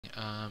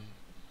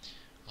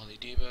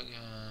OLLYDBG,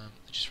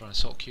 just run a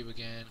salt cube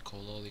again,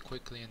 call Ollie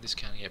quickly, and this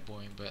can get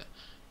boring, but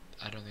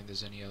I don't think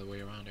there's any other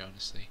way around it,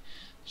 honestly.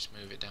 Just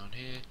move it down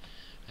here,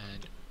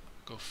 and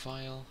go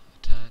File,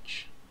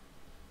 Attach,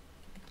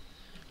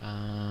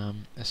 a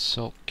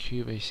salt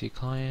cube AC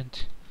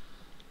client.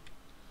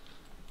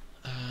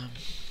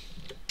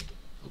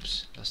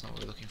 Oops, that's not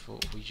what we're looking for.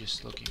 We're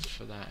just looking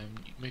for that, and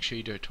make sure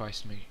you do it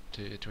twice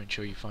to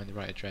ensure you find the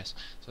right address.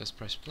 So let's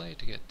press play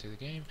to get to the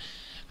game.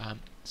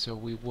 So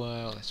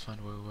let's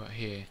find where we were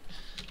here.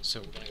 So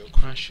we're gonna go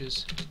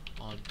crashes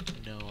on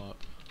no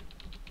up.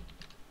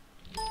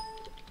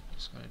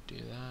 Just gonna do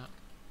that.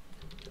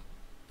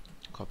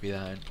 Copy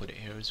that and put it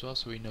here as well,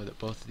 so we know that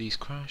both of these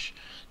crash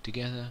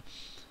together.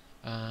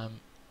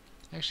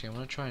 Actually, I'm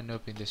gonna try and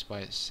open this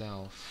by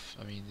itself.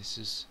 I mean, this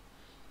is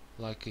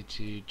likely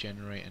to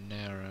generate an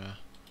error,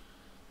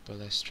 but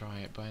let's try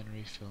it.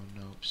 Binary fill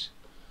nopes.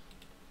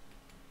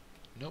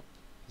 Nope,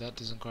 that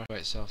doesn't crash by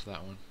itself,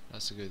 that one.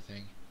 That's a good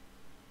thing.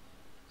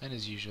 And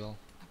as usual,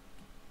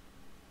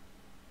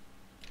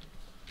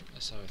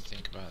 let's have a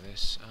think about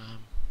this.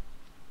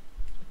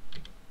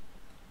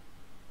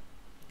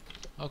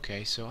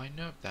 Okay, so I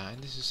know that,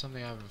 and this is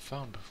something I haven't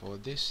found before.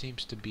 This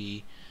seems to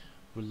be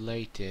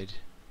related.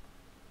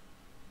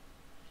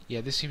 Yeah,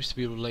 this seems to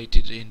be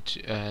related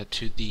into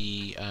to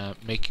the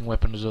making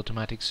weapons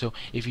automatic. So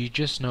if you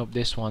just nope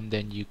this one,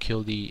 then you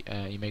kill the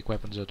you make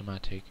weapons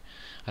automatic.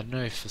 I don't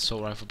know if the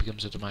assault rifle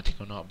becomes automatic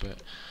or not,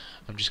 but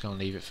I'm just gonna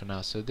leave it for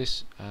now. So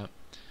this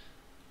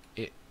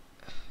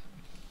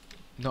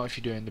not if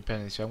you do it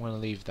independently. So I'm gonna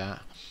leave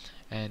that,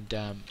 and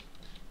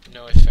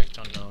no effect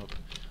on nope.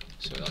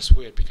 So that's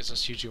weird because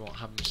that's usually what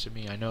happens to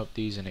me. I nope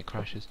these and it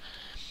crashes.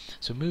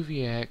 So move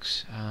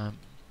EX.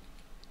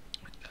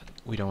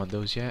 We don't want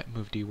those yet.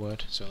 Move D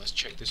word. So let's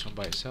check this one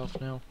by itself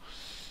now.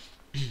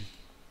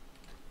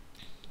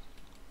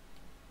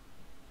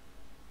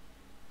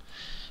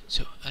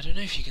 So I don't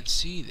know if you can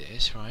see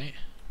this, right?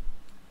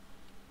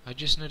 I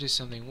just noticed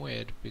something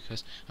weird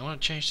because I want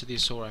to change to the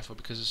assault rifle,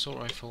 because the assault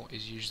rifle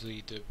is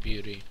usually the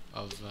beauty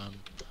of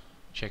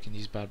checking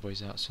these bad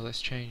boys out. So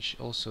let's change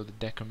also the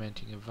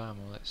decrementing of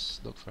ammo. Let's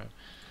look for him,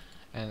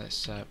 and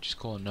let's just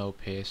call a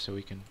nope here so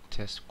we can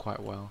test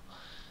quite well.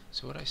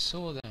 So what I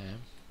saw there,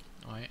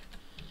 right,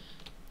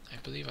 I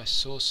believe I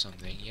saw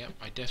something. Yep,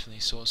 I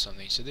definitely saw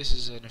something. So this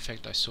is an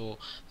effect I saw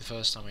the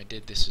first time I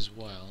did this as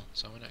well.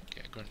 So I'm gonna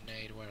get a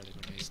grenade. Where are the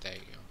grenades? There you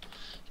go.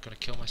 I'm gonna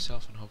kill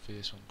myself and hopefully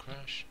this won't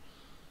crash.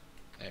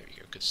 There we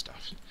go, good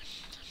stuff.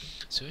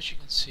 So as you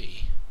can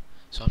see,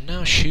 so I'm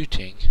now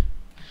shooting.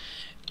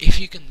 If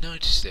you can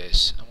notice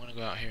this, I'm gonna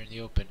go out here in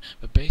the open,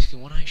 but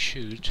basically when I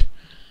shoot,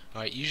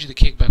 alright, usually the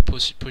kickback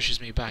pushes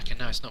me back, and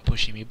now it's not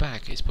pushing me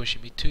back, it's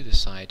pushing me to the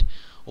side,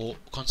 or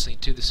constantly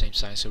to the same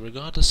side. So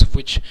regardless of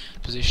which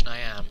position I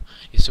am,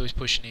 it's always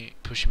pushing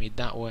me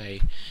that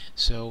way.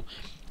 So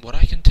what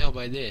I can tell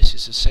by this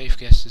is a safe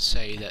guess to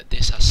say that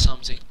this has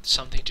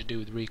something to do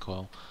with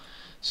recoil.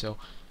 So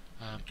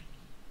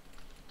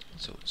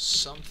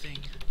something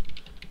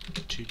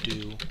to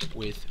do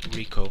with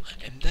recoil,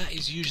 and that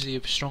is usually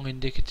a strong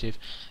indicative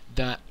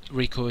that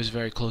recoil is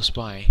very close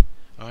by.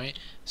 Alright,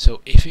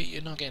 so if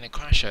you're not getting a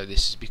crash out of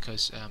this, is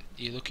because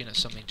you're looking at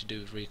something to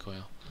do with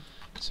recoil.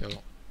 So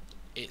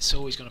it's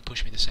always going to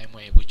push me the same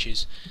way, which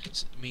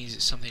means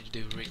it's something to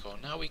do with recoil.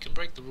 Now we can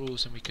break the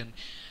rules, and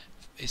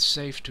it's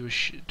safe to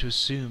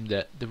assume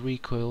that the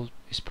recoil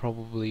is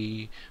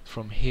probably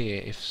from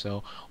here, if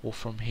so, or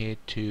from here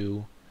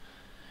to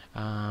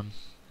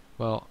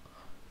well,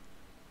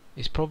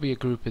 it's probably a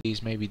group of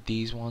these, maybe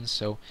these ones.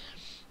 So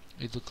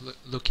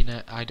looking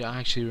at, I don't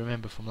actually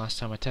remember from last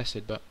time I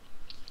tested, but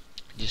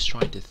just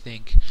trying to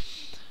think.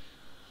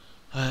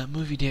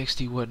 Movie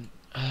DXD wouldn't.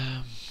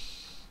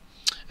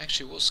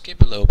 Actually, we'll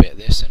skip a little bit of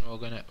this, and we're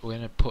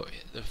gonna put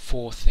the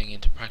fourth thing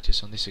into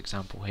practice on this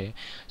example here.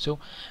 So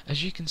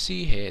as you can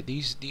see here,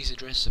 these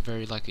addresses are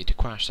very likely to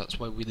crash. That's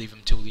why we leave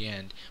them till the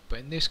end. But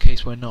in this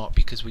case, we're not,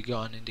 because we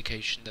got an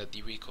indication that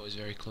the recoil is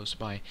very close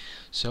by.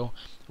 So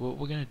what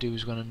we're gonna do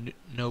is we're gonna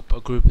nope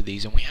a group of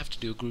these, and we have to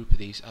do a group of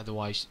these.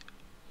 Otherwise,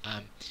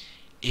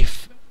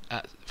 if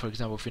for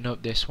example, if we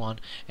nope this one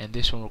and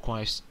this one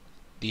requires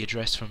the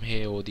address from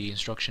here or the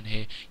instruction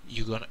here,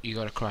 you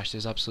gotta crash.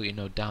 There's absolutely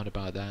no doubt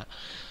about that.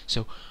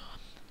 So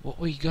what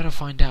we gotta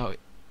find out,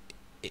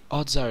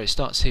 odds are it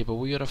starts here, but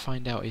what we gotta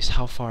find out is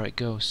how far it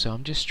goes. So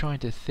I'm just trying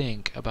to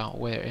think about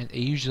where, and it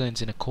usually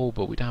ends in a call,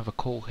 but we don't have a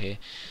call here.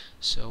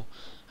 So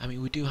I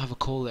mean, we do have a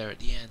call there at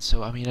the end,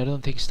 so I mean, I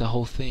don't think it's the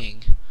whole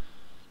thing.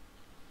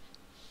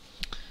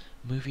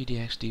 Movie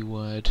DXD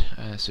word,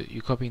 so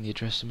you're copying the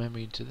address to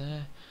memory into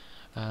there.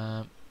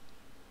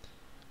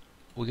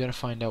 We gotta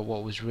find out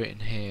what was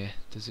written here.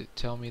 Does it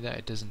tell me that?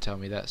 It doesn't tell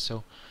me that.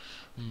 So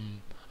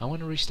I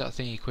want to restart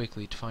thingy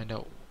quickly to find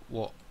out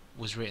what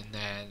was written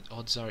there, and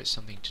odds are it's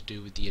something to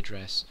do with the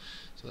address.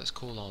 So let's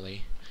call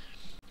Ollie,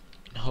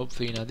 and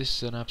hopefully, now this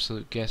is an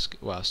absolute guess.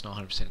 Well, it's not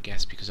 100%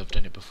 guess because I've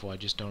done it before, I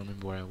just don't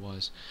remember where I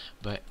was,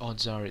 but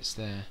odds are it's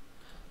there,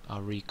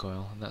 our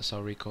recoil, and that's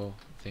our recoil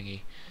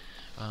thingy.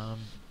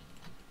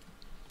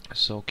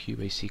 Soul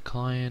Cube AC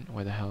client,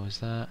 where the hell is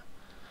that?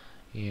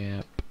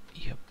 Yep,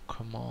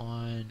 come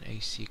on,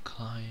 AC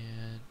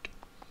client.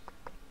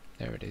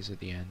 There it is at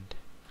the end.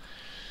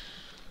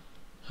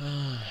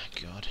 Ah,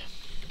 God.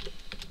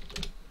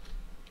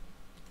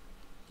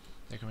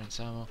 Decrement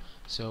ammo.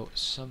 So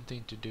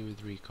something to do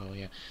with recoil,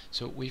 yeah.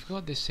 So we've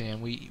got this here,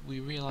 and we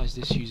realize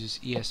this uses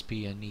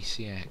ESP and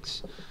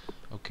ECX.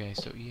 Okay,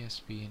 so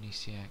ESP and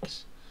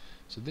ECX.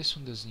 So this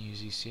one doesn't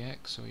use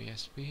ECX, so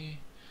ESP.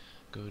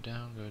 Go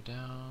down,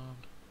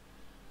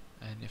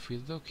 and if we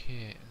look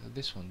here,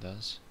 this one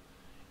does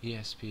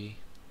ESP.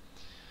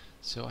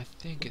 So I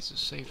think it's a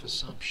safe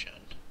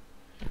assumption.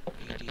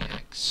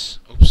 EDX.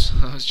 Oops,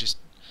 I was just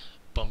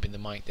bumping the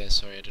mic there.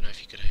 Sorry, I don't know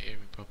if you could hear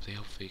me properly.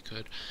 Hopefully you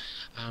could.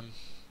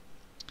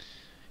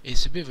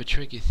 It's a bit of a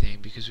tricky thing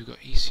because we've got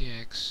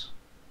ECX,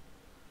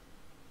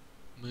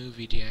 move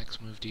EDX,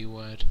 move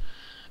DWord.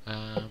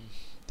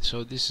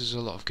 So this is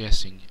a lot of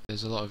guessing.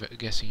 There's a lot of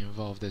guessing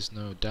involved. There's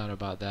no doubt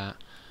about that.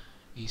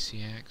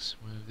 ECX,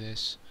 move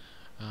this.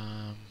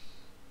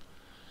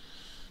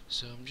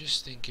 So I'm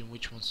just thinking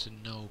which ones to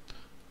nope.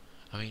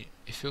 I mean,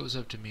 if it was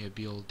up to me, it'd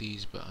be all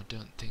these, but I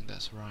don't think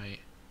that's right.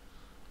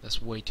 That's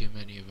way too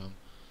many of them.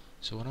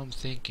 So what I'm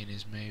thinking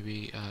is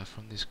maybe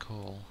from this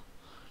call.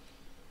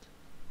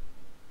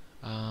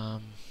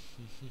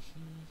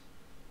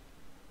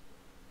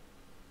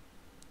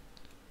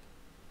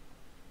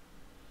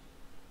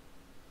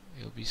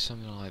 It'll be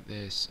something like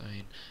this. I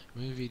mean,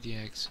 move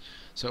EDX.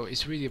 So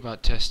it's really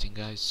about testing,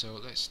 guys. So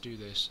let's do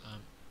this.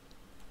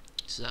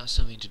 So that's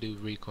something to do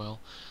with recoil.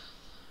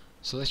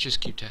 So let's just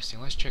keep testing.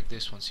 Let's check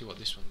this one, see what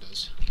this one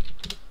does.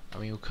 I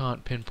mean, we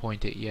can't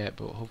pinpoint it yet,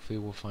 but hopefully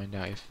we'll find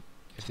out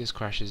if this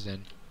crashes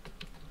then.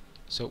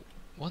 So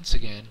once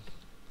again,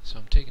 so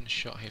I'm taking a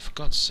shot here. For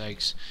God's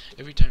sakes,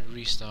 every time you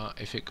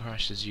restart, if it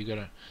crashes, you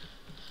gotta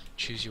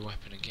choose your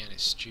weapon again.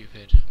 It's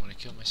stupid. I want to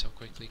kill myself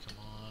quickly. Come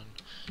on.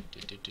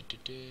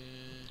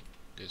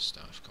 Good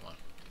stuff. Come on.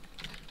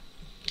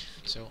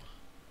 So,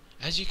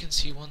 as you can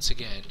see once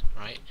again,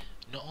 right?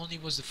 Not only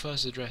was the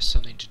first address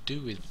something to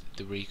do with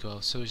the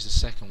recoil, so is the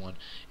second one.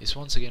 It's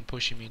once again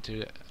pushing me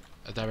into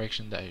a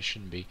direction that it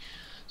shouldn't be.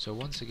 So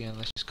once again,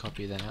 let's just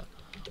copy that,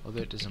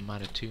 although it doesn't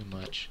matter too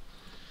much.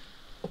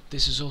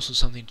 This is also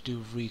something to do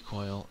with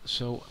recoil.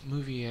 So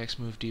move EX,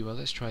 move D. Well,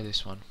 let's try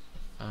this one.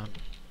 I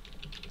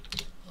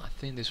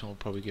think this one will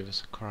probably give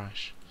us a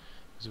crash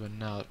because we're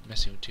now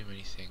messing with too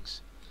many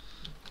things.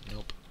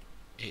 Nope,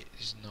 it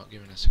is not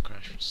giving us a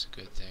crash, which is a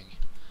good thing.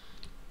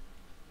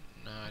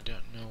 No, I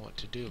don't know what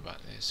to do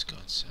about this.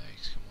 God's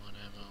sakes, come on,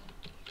 ammo.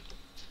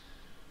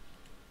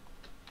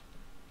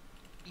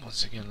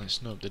 Once again,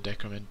 let's note the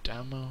decrement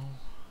ammo.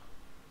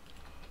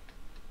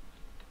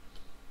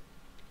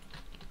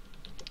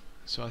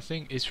 So I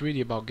think it's really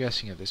about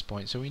guessing at this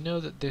point. So we know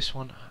that this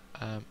one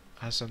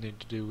has something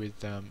to do with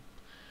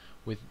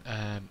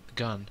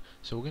gun.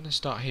 So we're going to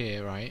start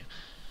here, right?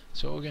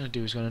 So what we're going to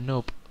do is going to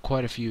nope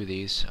quite a few of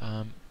these.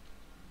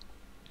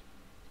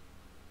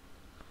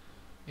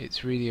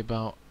 It's really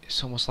about,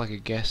 it's almost like a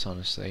guess,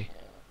 honestly.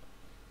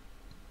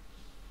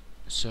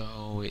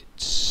 So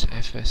it's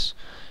FS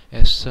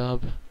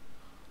sub.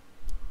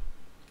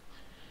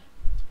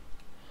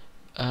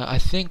 I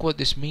think what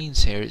this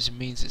means here is it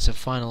means it's a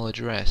final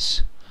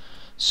address.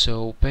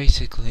 So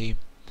basically,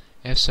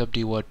 F sub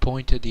D word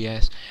pointer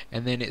DS,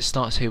 and then it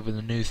starts here with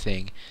a new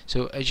thing.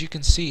 So as you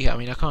can see, I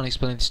mean, I can't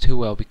explain this too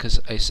well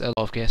because it's a lot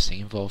of guessing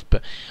involved.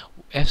 But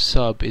F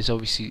sub is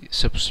obviously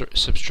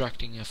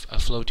subtracting a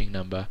floating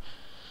number.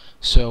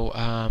 So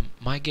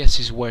my guess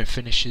is where it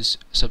finishes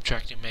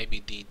subtracting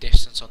maybe the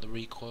distance on the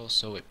recoil,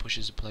 so it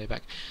pushes the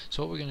playback.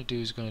 So what we're going to do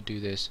is going to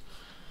do this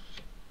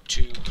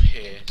to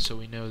here, so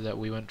we know that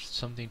we went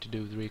something to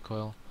do with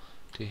recoil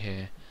to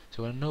here.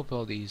 So we're going to nope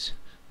all these.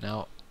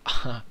 Now,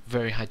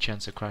 very high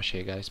chance of crash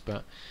here, guys,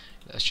 but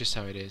that's just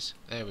how it is.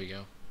 There we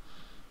go.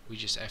 We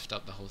just effed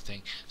up the whole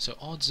thing. So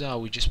odds are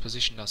we just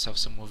positioned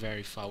ourselves somewhere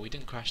very far. We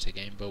didn't crash the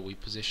game, but we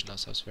positioned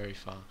ourselves very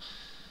far.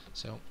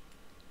 So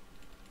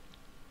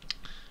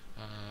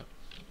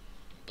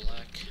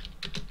black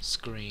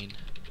screen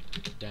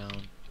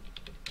down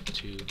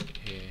to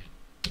here.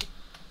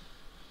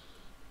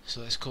 So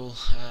let's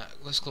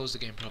close the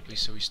game properly.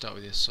 So we start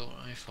with the assault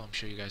rifle. I'm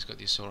sure you guys got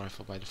the assault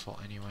rifle by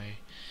default anyway.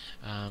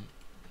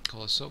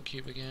 Call assault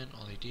cube again.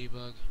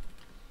 OLLYDBG.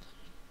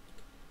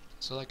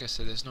 So like I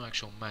said, there's no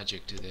actual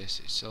magic to this.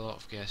 It's a lot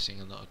of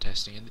guessing, a lot of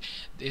testing, and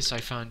this I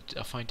find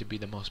to be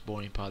the most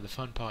boring part. The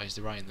fun part is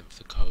the writing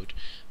the code,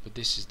 but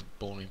this is the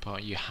boring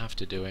part. You have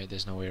to do it.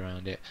 There's no way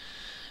around it.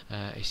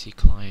 AC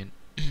client.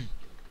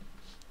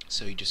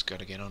 So you just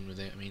gotta get on with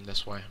it. I mean,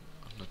 that's why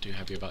I'm not too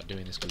happy about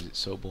doing this because it's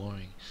so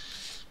boring.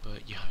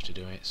 But you have to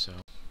do it. So,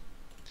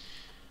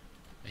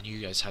 and you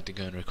guys had to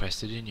go and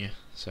request it, didn't you?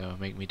 So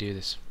make me do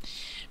this.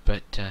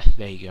 But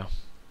there you go.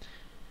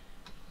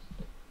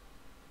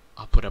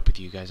 I'll put up with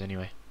you guys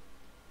anyway.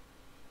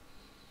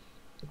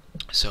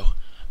 So,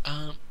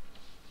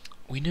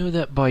 we know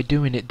that by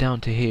doing it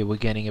down to here, we're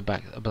getting a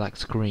black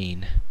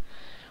screen.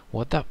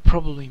 What that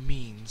probably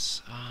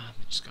means, I'm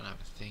just gonna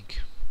have a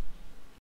think.